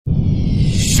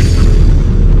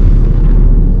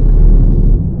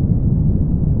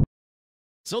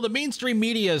So the mainstream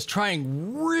media is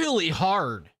trying really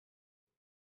hard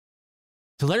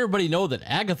to let everybody know that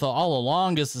Agatha all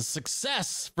along is a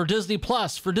success for Disney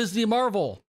Plus, for Disney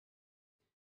Marvel.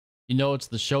 You know, it's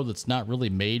the show that's not really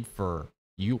made for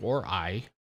you or I.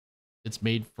 It's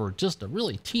made for just a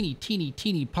really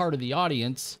teeny part of the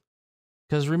audience.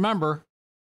 Because remember,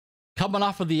 coming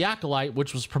off of The Acolyte,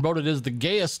 which was promoted as the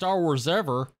gayest Star Wars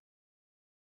ever,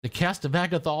 the cast of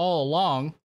Agatha all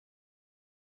along,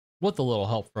 with a little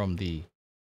help from the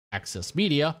Access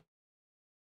Media,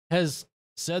 has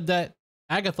said that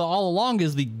Agatha all along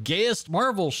is the gayest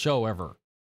Marvel show ever.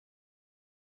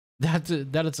 That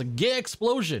it's a gay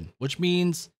explosion, which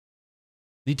means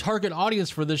the target audience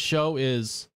for this show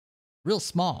is real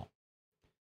small.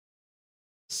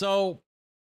 So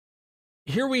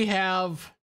here we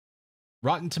have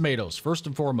Rotten Tomatoes, first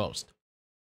and foremost.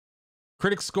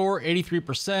 Critic score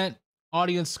 83%,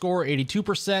 audience score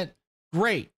 82%.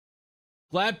 Great.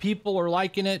 Glad people are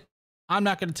liking it. I'm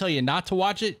not going to tell you not to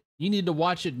watch it. You need to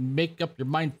watch it and make up your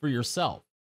mind for yourself.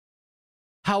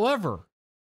 However,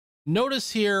 notice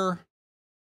here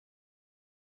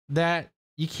that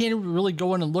you can't really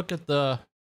go in and look at the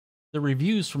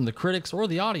reviews from the critics or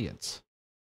the audience.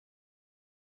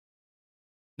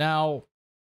 Now,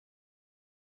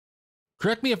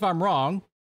 correct me if I'm wrong,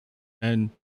 and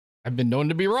I've been known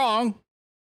to be wrong.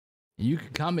 You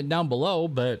can comment down below,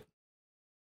 but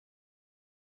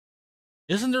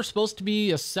isn't there supposed to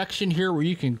be a section here where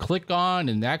you can click on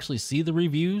and actually see the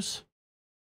reviews?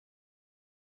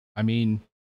 I mean,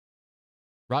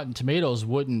 Rotten Tomatoes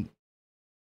wouldn't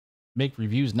make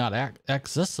reviews not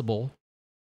accessible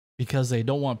because they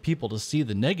don't want people to see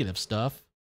the negative stuff.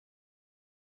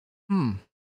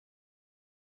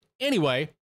 Anyway,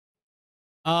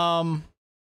 so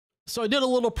I did a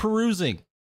little perusing.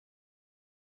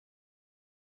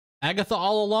 Agatha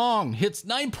all along hits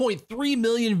 9.3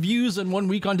 million views in 1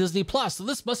 week on Disney Plus. So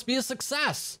this must be a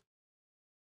success.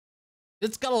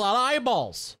 It's got a lot of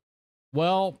eyeballs.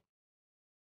 Well,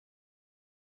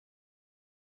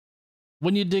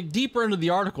 when you dig deeper into the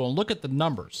article and look at the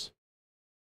numbers.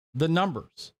 Now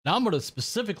I'm going to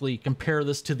specifically compare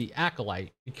this to The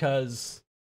Acolyte because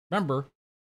remember,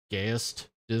 gayest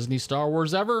Disney Star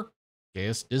Wars ever,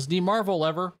 gayest Disney Marvel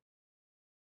ever.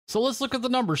 So let's look at the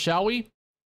numbers, shall we?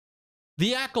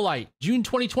 The Acolyte, June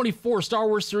 2024 Star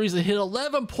Wars series that hit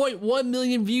 11.1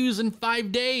 million views in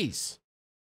 5 days.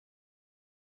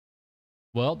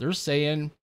 Well, they're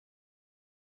saying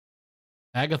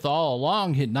Agatha all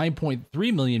along hit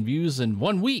 9.3 million views in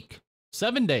 1 week,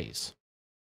 7 days.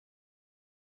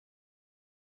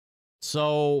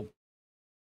 So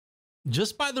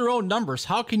just by their own numbers,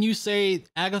 how can you say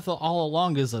Agatha all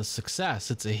along is a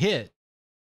success? It's a hit.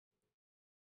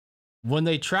 When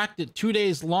they tracked it 2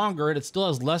 days longer and it still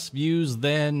has less views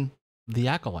than The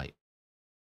Acolyte.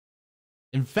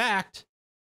 In fact,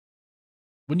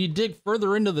 when you dig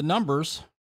further into the numbers,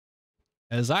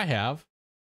 as I have,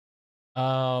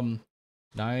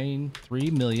 93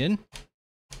 million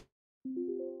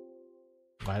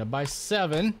divided by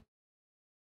 7,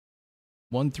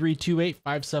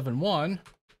 1328571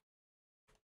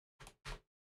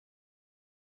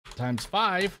 times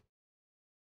 5.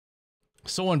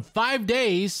 So in 5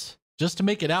 days, just to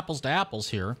make it apples to apples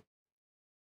here,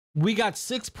 we got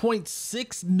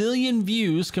 6.6 million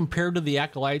views compared to The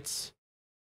Acolyte's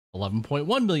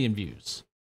 11.1 million views.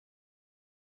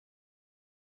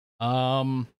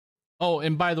 Oh,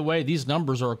 and by the way, these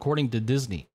numbers are according to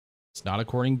Disney. It's not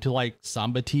according to like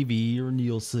Samba TV or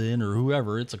Nielsen or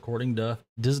whoever. It's according to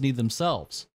Disney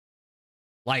themselves.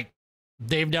 Like,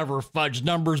 they've never fudged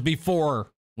numbers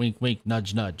before. Wink, wink,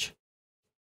 nudge, nudge.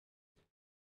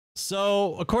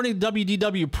 So, according to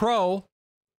WDW Pro,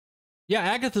 yeah,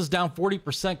 Agatha's down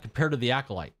 40% compared to The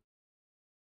Acolyte.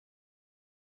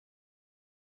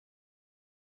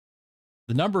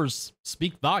 The numbers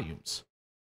speak volumes.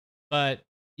 But,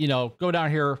 you know, go down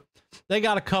here. They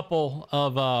got a couple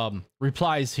of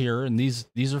replies here, and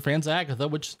these are fans of Agatha,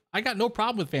 which I got no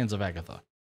problem with fans of Agatha.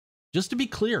 Just to be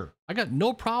clear, I got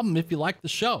no problem if you like the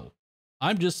show.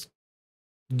 I'm just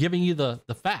giving you the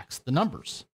facts, the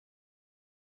numbers.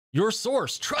 Your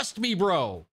source, trust me,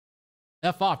 bro.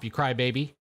 F off, you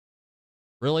crybaby.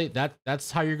 Really?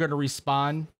 That's how you're going to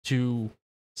respond to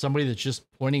somebody that's just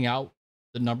pointing out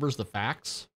the numbers, the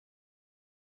facts?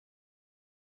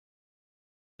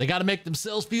 They got to make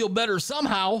themselves feel better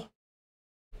somehow.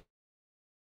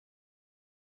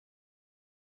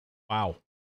 Wow.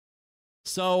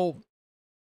 So,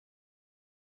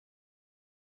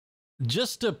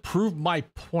 just to prove my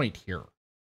point here,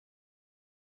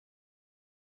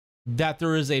 that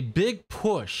there is a big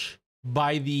push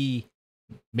by the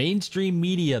mainstream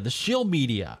media, the shill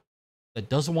media that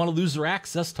doesn't want to lose their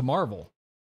access to Marvel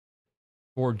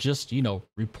for just,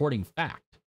 reporting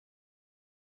fact.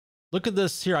 Look at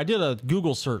this here. I did a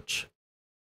Google search.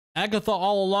 Agatha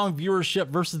All Along viewership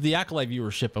versus the Acolyte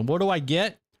viewership. And what do I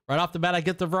get? Right off the bat, I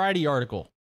get the Variety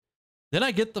article. Then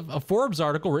I get a Forbes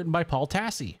article written by Paul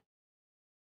Tassi,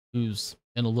 who's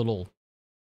in a little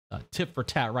tit for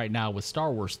tat right now with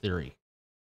Star Wars theory.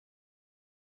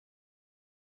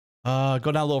 Go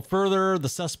down a little further. The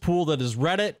cesspool that is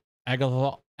Reddit.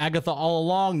 Agatha All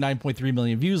Along, 9.3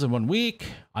 million views in 1 week.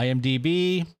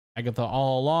 IMDb, Agatha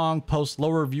All Along posts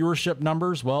lower viewership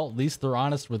numbers. Well, at least they're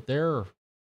honest with their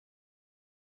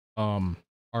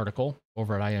article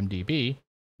over at IMDb,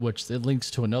 which it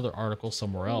links to another article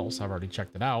somewhere else. I've already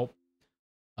checked it out.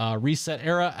 Reset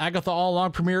Era, Agatha All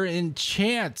Along premiere in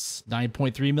Chance,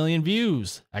 9.3 million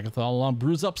views. Agatha All Along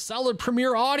brews up solid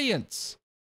premiere audience.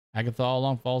 Agatha All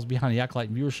Along falls behind the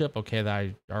Acolyte viewership. Okay,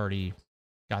 I already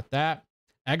got that.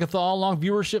 Agatha All Along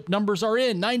viewership numbers are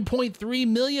in, 9.3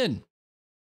 million.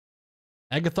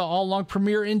 Agatha All Along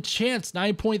premiere in Chance,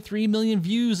 9.3 million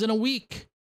views in a week.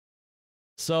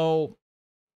 So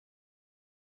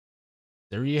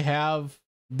there you have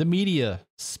the media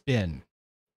spin.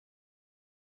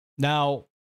 Now,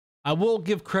 I will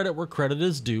give credit where credit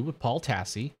is due with Paul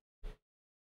Tassi.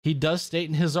 He does state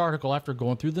in his article after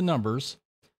going through the numbers,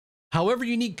 however,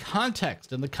 you need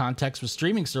context, and the context with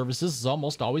streaming services is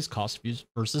almost always cost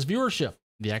versus viewership.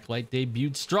 The Acolyte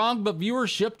debuted strong, but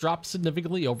viewership dropped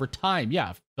significantly over time.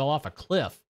 Yeah, it fell off a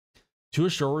cliff to a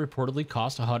show reportedly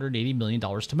cost $180 million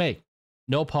to make.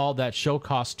 No, Paul, that show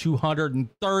cost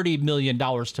 $230 million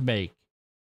to make.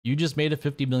 You just made a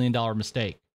 $50 million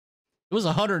mistake. It was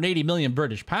 180 million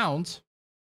British pounds.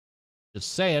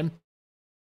 Just saying.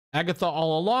 Agatha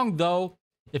All Along, though,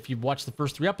 if you've watched the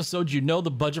first 3 episodes, you know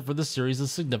the budget for this series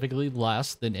is significantly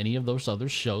less than any of those other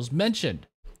shows mentioned,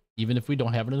 even if we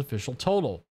don't have an official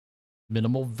total.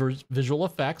 Minimal visual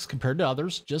effects compared to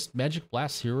others, just magic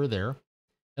blasts here or there,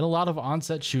 and a lot of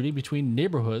on-set shooting between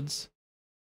neighborhoods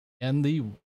and the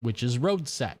Witch's Road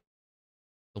set.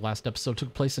 The last episode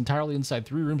took place entirely inside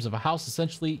 3 rooms of a house.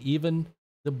 Essentially, even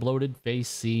the bloated face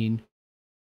scene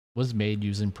was made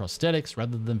using prosthetics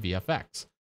rather than VFX.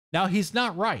 Now, he's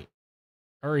not right.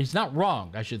 Or he's not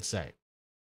wrong, I should say.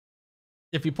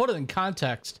 If you put it in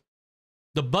context,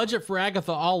 the budget for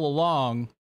Agatha All Along,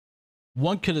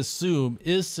 one could assume,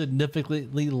 is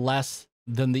significantly less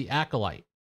than the Acolyte.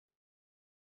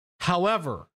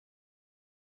 However,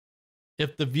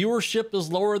 if the viewership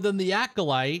is lower than the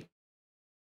Acolyte,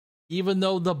 even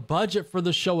though the budget for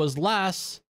the show is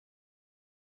less,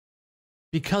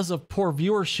 because of poor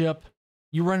viewership,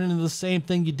 you run into the same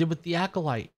thing you did with the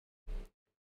Acolyte.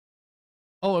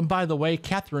 Oh, and by the way,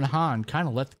 Catherine Hahn kind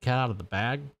of let the cat out of the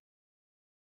bag.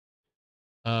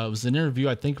 It was an interview,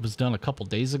 I think it was done a couple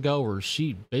days ago, where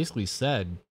she basically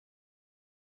said,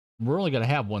 we're only going to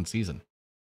have 1 season.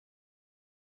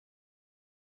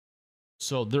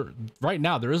 So right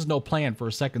now, there is no plan for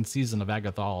a 2nd season of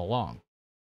Agatha All Along.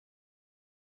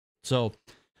 So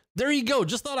there you go.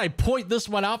 Just thought I'd point this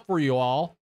one out for you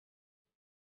all,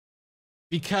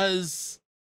 because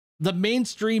the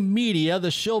mainstream media,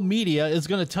 the shill media, is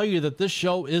going to tell you that this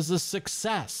show is a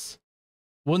success,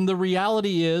 when the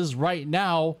reality is right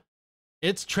now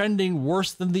it's trending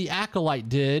worse than the Acolyte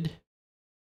did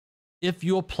if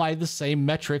you apply the same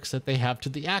metrics that they have to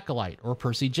the Acolyte or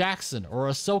Percy Jackson or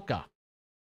Ahsoka.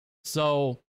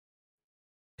 So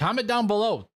comment down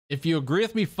below. If you agree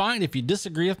with me, fine. If you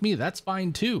disagree with me, that's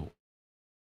fine too.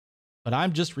 But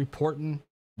I'm just reporting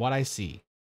what I see.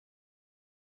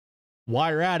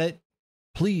 While you're at it,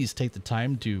 please take the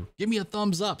time to give me a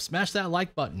thumbs up, smash that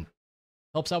like button.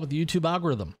 Helps out with the YouTube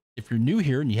algorithm. If you're new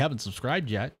here and you haven't subscribed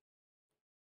yet,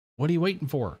 what are you waiting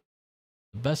for?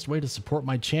 The best way to support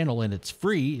my channel, and it's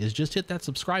free, is just hit that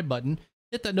subscribe button,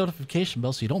 hit that notification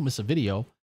bell so you don't miss a video.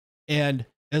 And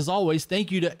as always,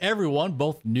 thank you to everyone,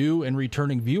 both new and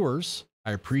returning viewers.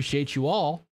 I appreciate you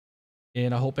all,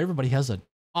 and I hope everybody has an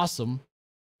awesome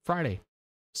Friday.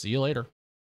 See you later.